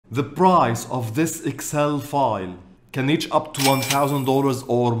the price of this Excel file can reach up to $1,000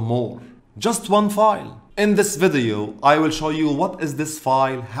 or more. Just one file. In this video, I will show you what is this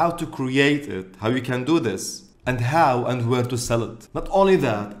file, how to create it, how you can do this, and how and where to sell it. Not only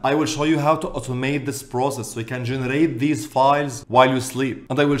that, I will show you how to automate this process so you can generate these files while you sleep.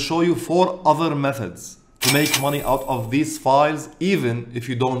 And I will show you 4 other methods to make money out of these files even if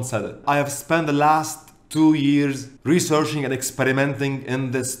you don't sell it. I have spent the last 2 years researching and experimenting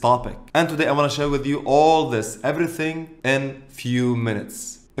in this topic. And today I want to share with you all this, everything in few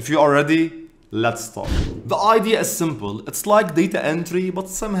minutes. If you are ready, let's start. The idea is simple. It's like data entry, but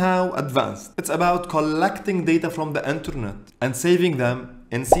somehow advanced. It's about collecting data from the internet and saving them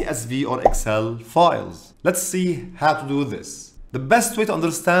in CSV or Excel files. Let's see how to do this. The best way to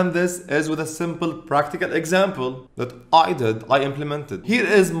understand this is with a simple practical example that I implemented. Here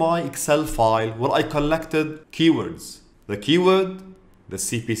is my Excel file where I collected keywords. The keyword, the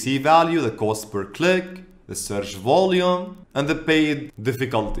CPC value, the cost per click, the search volume, and the paid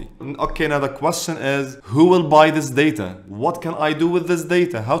difficulty. Okay, now the question is, who will buy this data? What can I do with this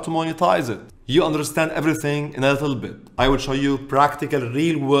data? How to monetize it? You understand everything in a little bit. I will show you practical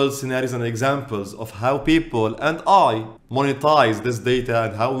real-world scenarios and examples of how people and I monetize this data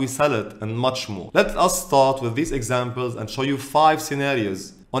and how we sell it and much more. Let us start with these examples and show you 5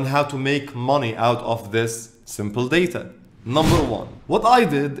 scenarios on how to make money out of this simple data. Number 1. What I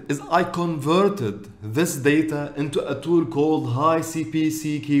did is I converted this data into a tool called High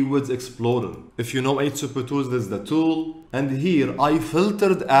CPC Keywords Explorer. If you know 8 Super Tools, this is the tool. And here I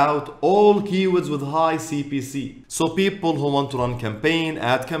filtered out all keywords with high CPC. So people who want to run campaign,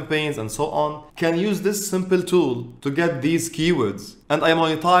 ad campaigns, and so on can use this simple tool to get these keywords. And I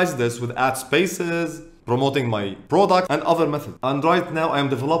monetize this with ad spaces, promoting my product and other methods. And right now I am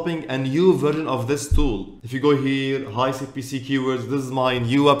developing a new version of this tool. If you go here, high CPC keywords, this is my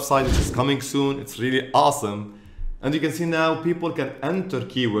new website which is coming soon. It's really awesome. And you can see now people can enter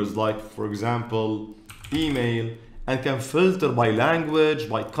keywords like, for example, email, and can filter by language,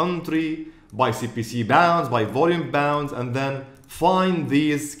 by country, by CPC bounds, by volume bounds, and then find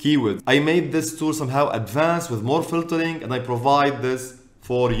these keywords. I made this tool somehow advanced with more filtering, and I provide this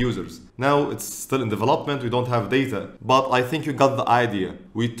for users. Now it's still in development, we don't have data, but I think you got the idea.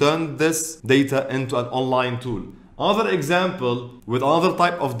 We turned this data into an online tool. Another example with another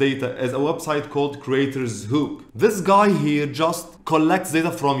type of data is a website called Creators Hook. This guy here just collects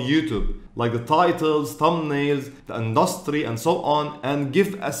data from YouTube, like the titles, thumbnails, the industry, and so on, and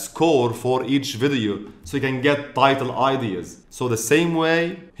give a score for each video so you can get title ideas. So the same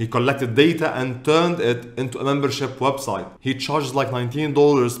way, he collected data and turned it into a membership website. He charged like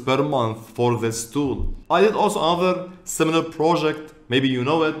 $19 per month for this tool. I did also another similar project. Maybe you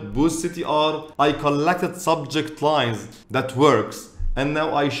know it, Boost CTR. I collected subject lines that works, and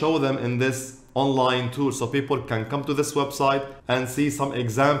now I show them in this online tool so people can come to this website and see some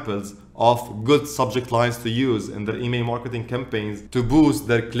examples of good subject lines to use in their email marketing campaigns to boost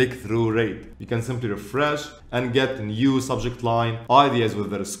their click-through rate. You can simply refresh and get new subject line ideas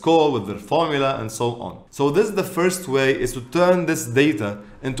with their score, with their formula, and so on. So this is the first way, is to turn this data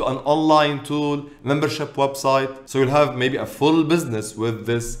into an online tool, membership website, so you'll have maybe a full business with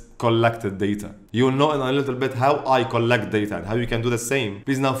this collected data. You will know in a little bit how I collect data and how you can do the same.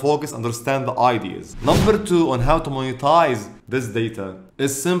 Please now focus, understand the ideas. Number 2 on how to monetize this data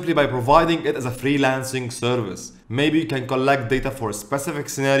is simply by providing it as a freelancing service. Maybe you can collect data for a specific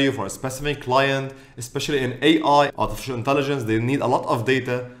scenario, for a specific client, especially in AI, artificial intelligence, they need a lot of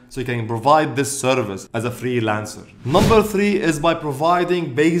data, so you can provide this service as a freelancer. Number 3 is by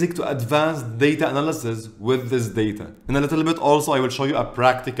providing basic to advanced data analysis with this data. In a little bit also I will show you a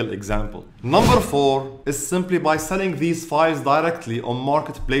practical example. Number 4 is simply by selling these files directly on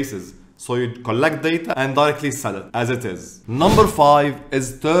marketplaces. So you collect data and directly sell it as it is. Number 5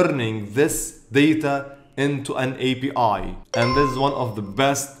 is turning this data into an API. And this is one of the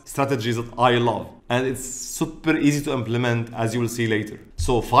best strategies that I love. And it's super easy to implement, as you will see later.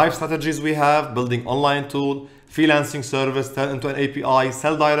 So 5 strategies we have: building online tool, freelancing service, turn into an API,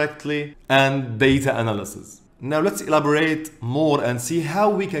 sell directly, and data analysis. Now let's elaborate more and see how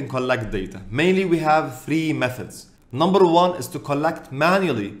we can collect data. Mainly we have 3 methods. Number 1 is to collect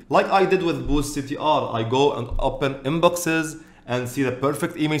manually, like I did with Boost CTR. I go and open inboxes and see the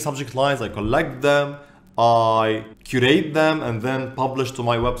perfect email subject lines. I collect them, I curate them, and then publish to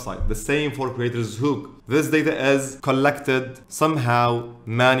my website. The same for Creators Hook. This data is collected somehow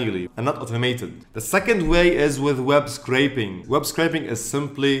manually and not automated. The second way is with web scraping. Web scraping is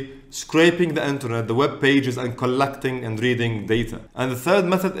simply scraping the internet, the web pages, and collecting and reading data. And the third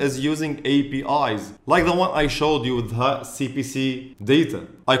method is using APIs, like the one I showed you with the CPC data.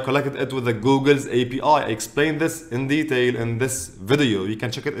 I collected it with the Google's API. I explained this in detail in this video. You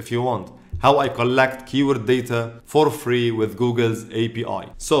can check it if you want. How I collect keyword data for free with Google's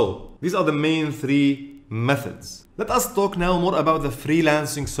API. So these are the main three methods. Let us talk now more about the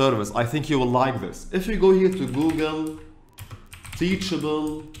freelancing service. I think you will like this. If you go here to Google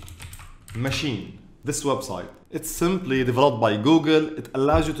Teachable Machine, this website, it's simply developed by Google. It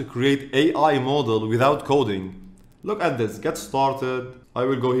allows you to create AI model without coding. Look at this, get started. I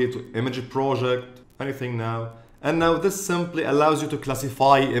will go here to image project, anything now. And now this simply allows you to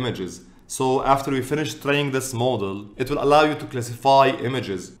classify images. So after we finish training this model, it will allow you to classify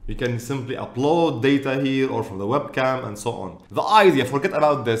images. You can simply upload data here or from the webcam and so on. The idea, forget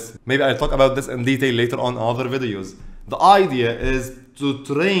about this. Maybe I'll talk about this in detail later on in other videos. The idea is to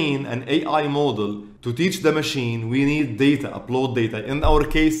train an AI model to teach the machine. We need data, upload data. In our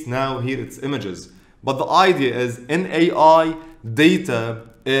case now here it's images. But the idea is in AI, data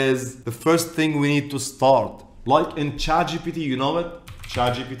is the first thing we need to start. Like in ChatGPT, you know it?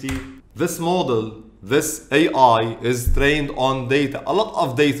 ChatGPT. This model, this AI is trained on data, a lot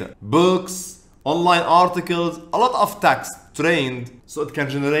of data, books, online articles, a lot of text trained so it can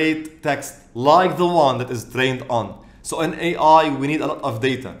generate text like the one that is trained on. So in AI, we need a lot of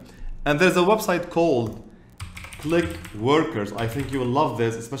data. And there's a website called Click Workers. I think you will love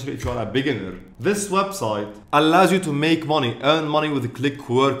this, especially if you are a beginner. This website allows you to make money, earn money with Click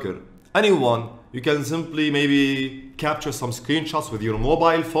Worker. Anyone, you can simply maybe capture some screenshots with your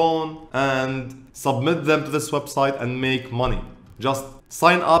mobile phone and submit them to this website and make money. Just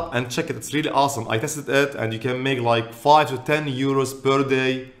sign up and check it. It's really awesome. I tested it and you can make like 5 to 10 euros per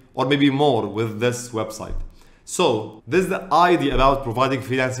day or maybe more with this website. So this is the idea about providing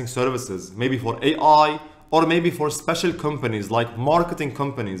freelancing services, maybe for AI or maybe for special companies like marketing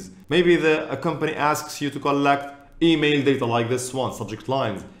companies. Maybe a company asks you to collect email data like this one, subject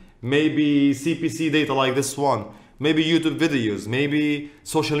lines. Maybe CPC data like this one, maybe YouTube videos, maybe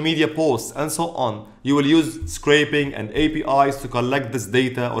social media posts, and so on. You will use scraping and APIs to collect this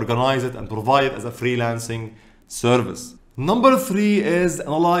data, organize it, and provide it as a freelancing service. Number 3 is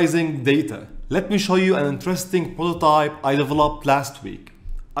analyzing data. Let me show you an interesting prototype I developed last week.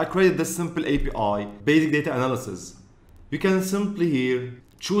 I created this simple API, basic data analysis. You can simply here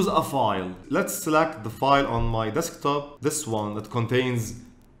choose a file. Let's select the file on my desktop, this one that contains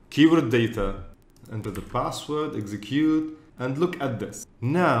keyword data, enter the password, execute, and look at this.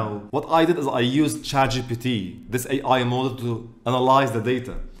 Now, what I did is I used ChatGPT, this AI model, to analyze the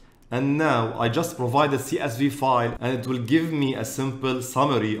data. And now I just provide a CSV file and it will give me a simple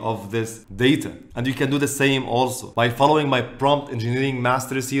summary of this data. And you can do the same also. By following my prompt engineering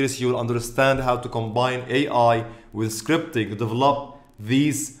mastery series, you will understand how to combine AI with scripting to develop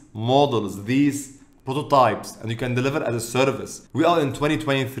these models, these prototypes, and you can deliver as a service. We are in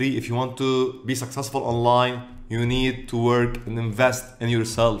 2023. If you want to be successful online, you need to work and invest in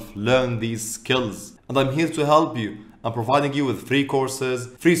yourself, learn these skills. And I'm here to help you. I'm providing you with free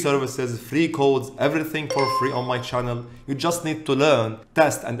courses, free services, free codes, everything for free on my channel. You just need to learn,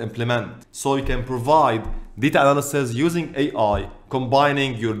 test, and implement. So you can provide data analysis using AI,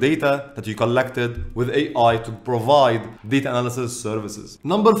 combining your data that you collected with AI to provide data analysis services.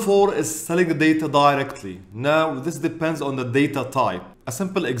 Number 4 is selling the data directly. Now, this depends on the data type. A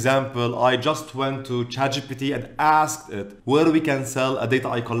simple example, I just went to ChatGPT and asked it where we can sell a data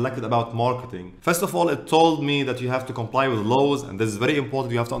I collected about marketing. First of all, it told me that you have to comply with laws, and this is very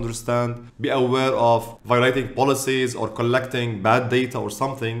important. You have to understand, be aware of violating policies or collecting bad data or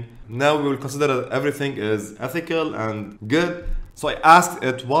something. Now we will consider that everything is ethical and good. So I asked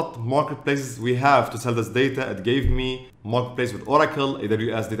it what marketplaces we have to sell this data. It gave me marketplace with Oracle,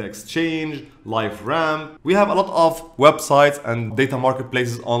 AWS Data Exchange, LiveRamp. We have a lot of websites and data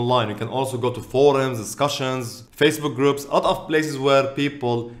marketplaces online. You can also go to forums, discussions, Facebook groups, a lot of places where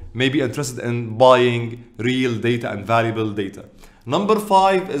people may be interested in buying real data and valuable data. Number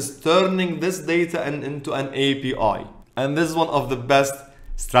 5 is turning this data into an API. And this is one of the best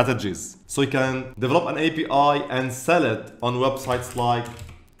strategies. So you can develop an API and sell it on websites like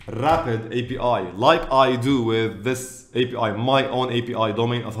Rapid API, like I do with this API, my own API,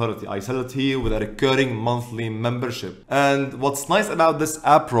 Domain Authority. I sell it here with a recurring monthly membership. And what's nice about this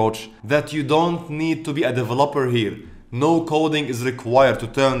approach, that you don't need to be a developer here. No coding is required to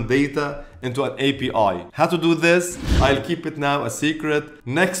turn data into an API. How to do this? I'll keep it now a secret.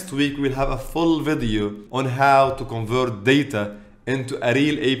 Next week we'll have a full video on how to convert data into a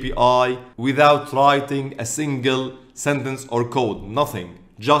real API without writing a single sentence or code, nothing.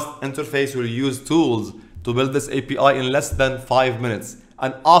 just interface will use tools to build this API in less than 5 minutes.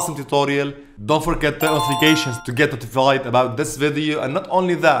 An awesome tutorial. Don't forget the notifications to get notified about this video. And not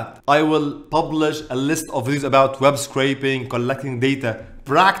only that, I will publish a list of videos about web scraping, collecting data,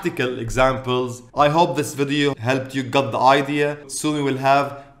 practical examples. I hope this video helped you get the idea. Soon we will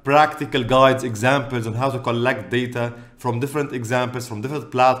have practical guides, examples on how to collect data from different examples, from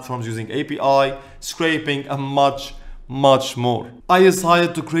different platforms using API, scraping, and much more. I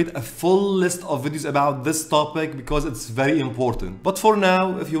decided to create a full list of videos about this topic because it's very important. But for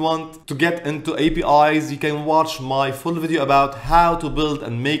now, if you want to get into APIs, you can watch my full video about how to build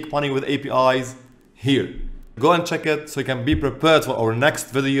and make money with APIs here. Go and check it so you can be prepared for our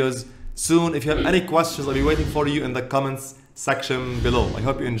next videos soon. If you have any questions, I'll be waiting for you in the comments section below. I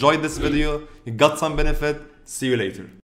hope you enjoyed this video, you got some benefit. See you later.